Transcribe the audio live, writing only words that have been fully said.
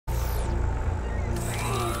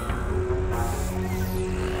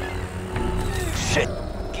Shit!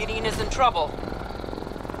 Gideon is in trouble.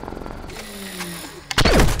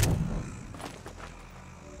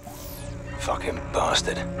 Fucking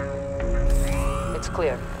bastard. It's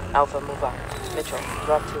clear. Alpha, move out. Mitchell,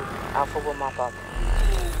 drop 2. Alpha will mop up.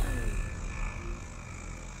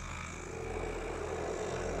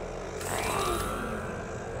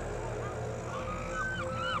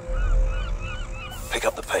 Pick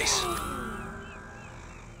up the pace.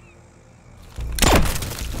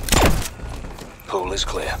 Pool is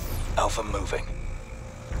clear. Alpha moving.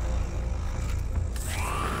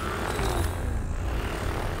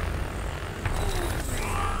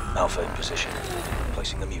 Alpha in position.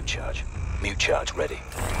 Placing the mute charge. Mute charge ready.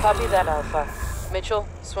 Copy that, Alpha. Mitchell,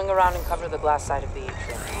 swing around and cover the glass side of the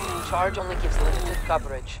atrium. Charge only gives limited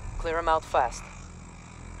coverage. Clear him out fast.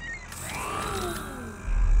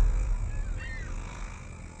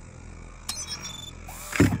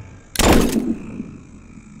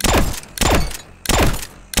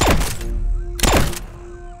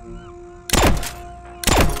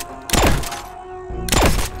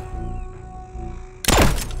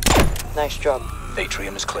 Nice job.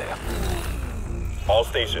 Atrium is clear. All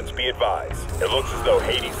stations, be advised. It looks as though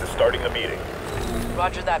Hades is starting the meeting.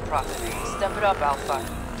 Roger that, Prophet. Step it up, Alpha.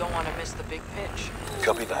 Don't want to miss the big pitch.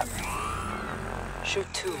 Copy that. Shoot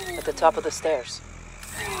 2 at the top of the stairs.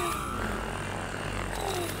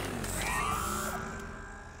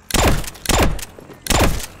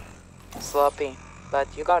 Sloppy, but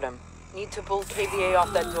you got him. Need to pull KVA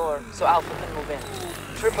off that door so Alpha can move in.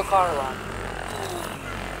 Trip a car alarm.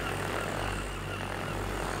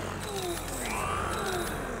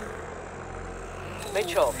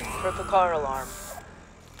 Mitchell, trip a car alarm.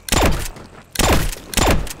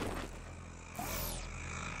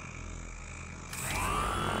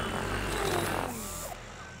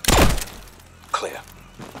 Clear.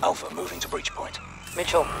 Alpha moving to breach point.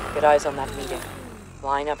 Mitchell, get eyes on that meeting.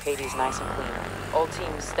 Line up Hades nice and clean. All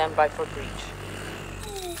teams stand by for breach.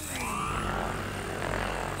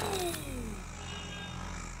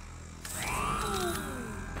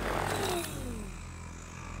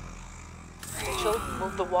 Mitchell,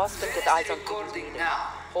 move the Wasp and get eyes on Hades meeting.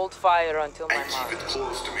 Hold fire until my And keep mark. it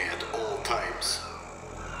close to me at all times.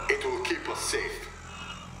 It will keep us safe.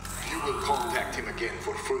 You will contact him again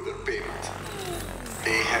for further payment.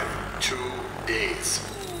 They have 2 days.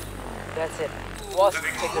 That's it. Wasp,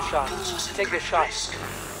 take the shot. Take the shot.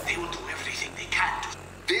 They will do everything they can to...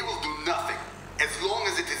 They will do nothing. As long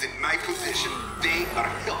as it is in my possession, they are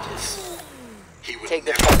helpless. He will Take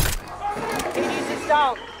the never... shot. Hades is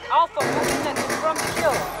down. Alpha, moving at from the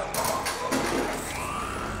kill.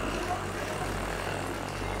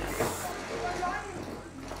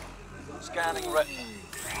 Scanning retina.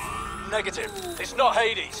 Negative. It's not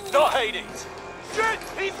Hades. Not Hades. Shit!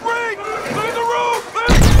 He's rigged! Clear the room!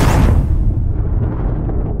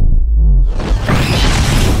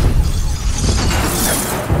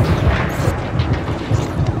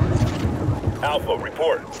 Alpha,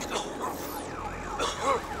 report.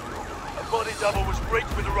 A body double was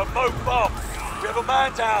rigged with a remote bomb. We have a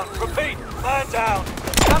man down. Repeat, man down.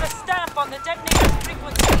 Got a stamp on the detonator's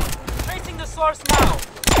frequency. Tracing the source now.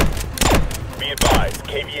 Be advised,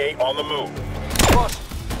 KVA on the move. Boss,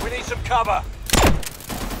 we need some cover.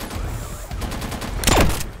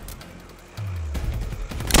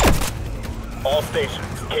 All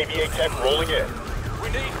stations, KVA tech rolling in. We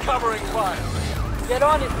need covering fire. Get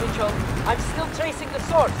on it, Mitchell. I'm still tracing the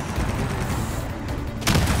source.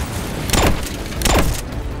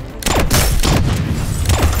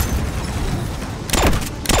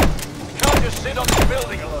 You can't just sit on this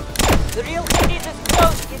building alone. The real Hades is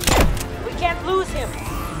close, Gideon. We can't lose him.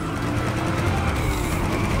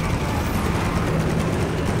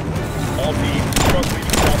 All teams, truck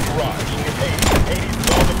leaving south garage. It's Hades. Hades is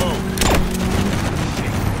on the move.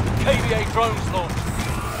 KVA drones launched.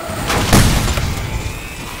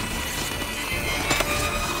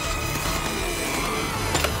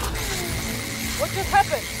 What just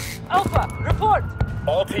happened? Alpha, report.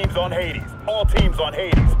 All teams on Hades. All teams on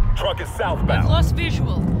Hades. Truck is southbound. I've lost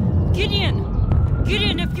visual. Gideon!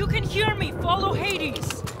 Gideon, if you can hear me, follow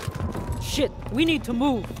Hades! Shit, we need to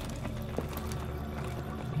move.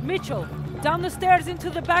 Mitchell, down the stairs into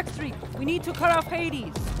the back street. We need to cut off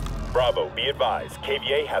Hades. Bravo, be advised.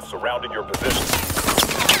 KVA has surrounded your position.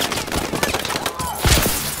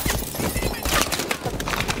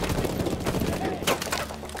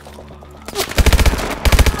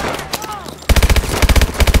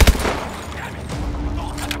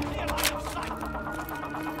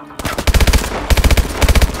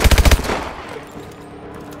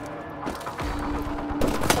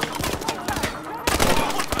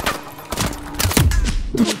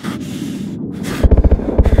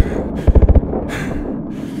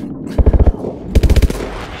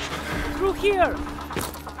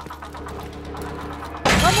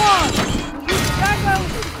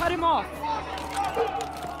 cut him off.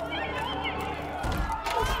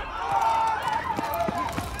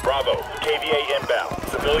 Bravo, KVA inbound.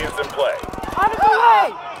 Civilians in play. Out of the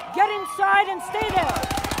way! Get inside and stay there!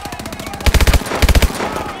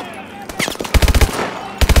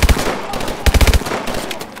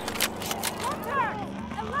 Contact!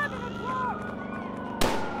 11 o'clock!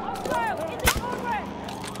 Hostile in the doorway!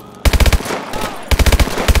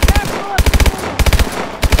 Careful of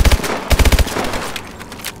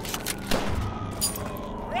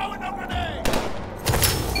Throwing a grenade!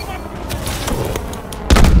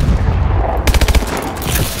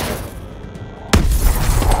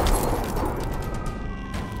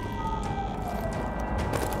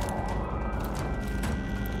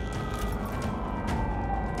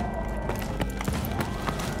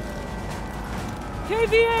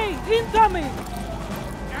 KVA incoming!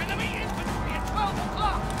 Enemy infantry at 12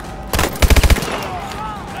 o'clock!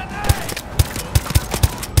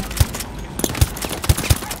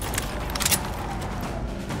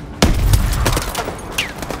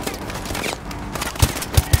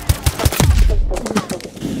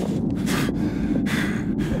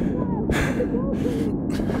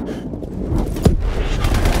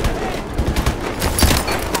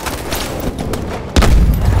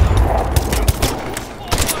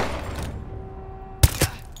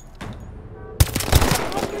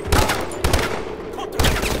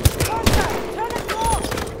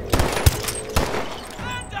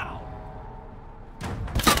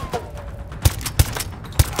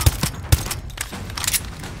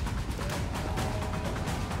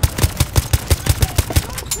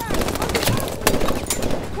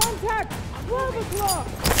 Contact! 12 o'clock!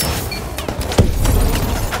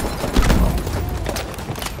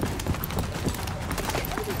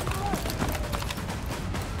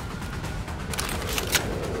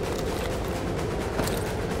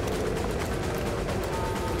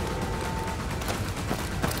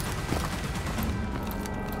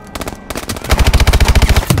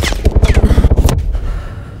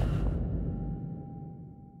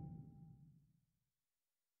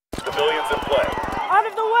 Civilians in play. Out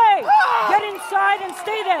of the way! Get inside and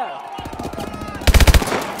stay there!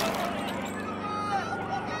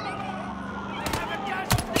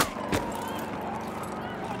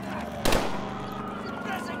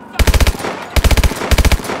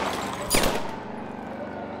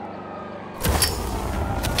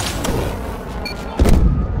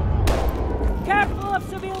 Careful of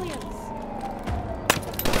civilians!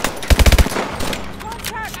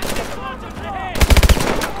 Contact! Ahead!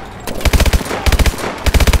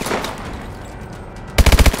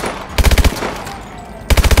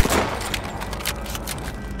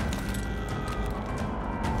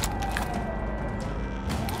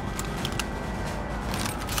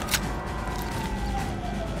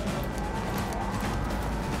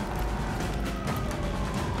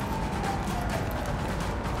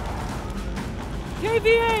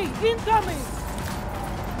 KVA incoming!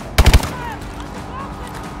 Contact!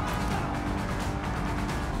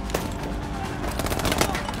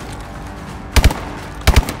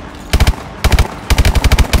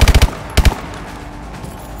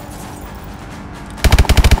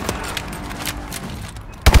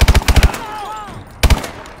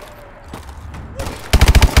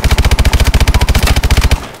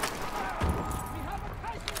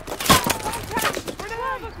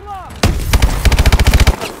 12 o'clock!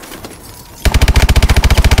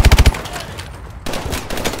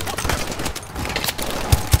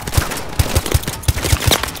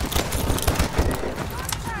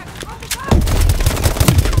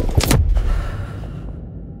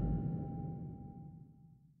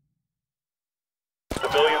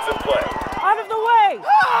 Civilians in play. Out of the way!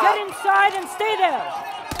 Get inside and stay there!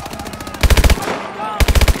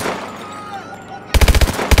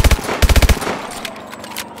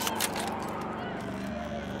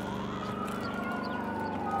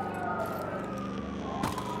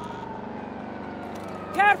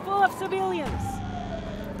 Careful of civilians!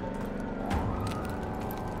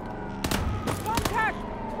 Contact!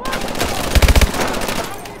 12!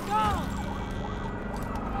 Target down!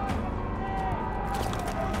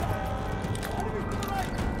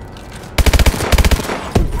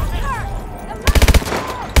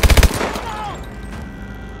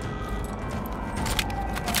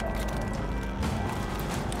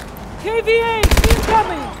 KVA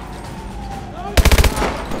incoming!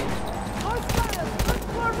 Hostile! Look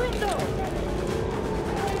for window!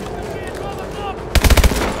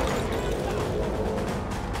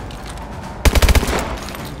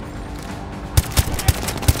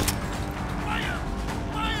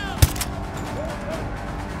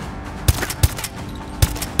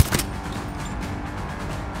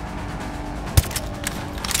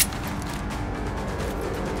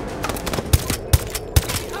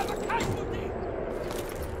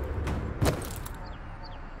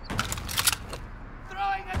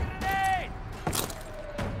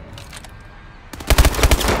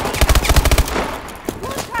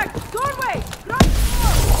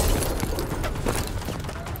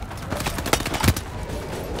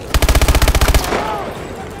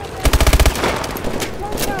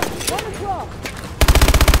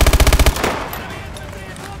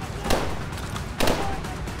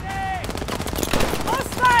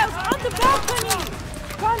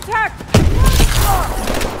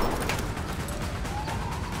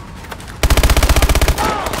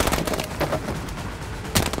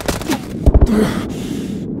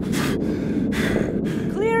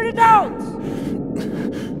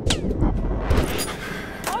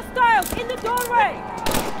 Wrong way!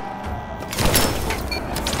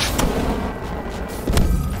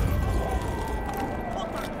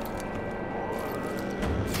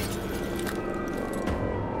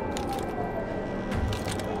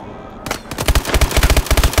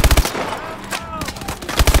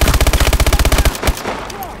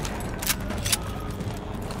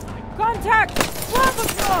 Contact! Ground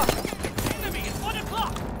floor!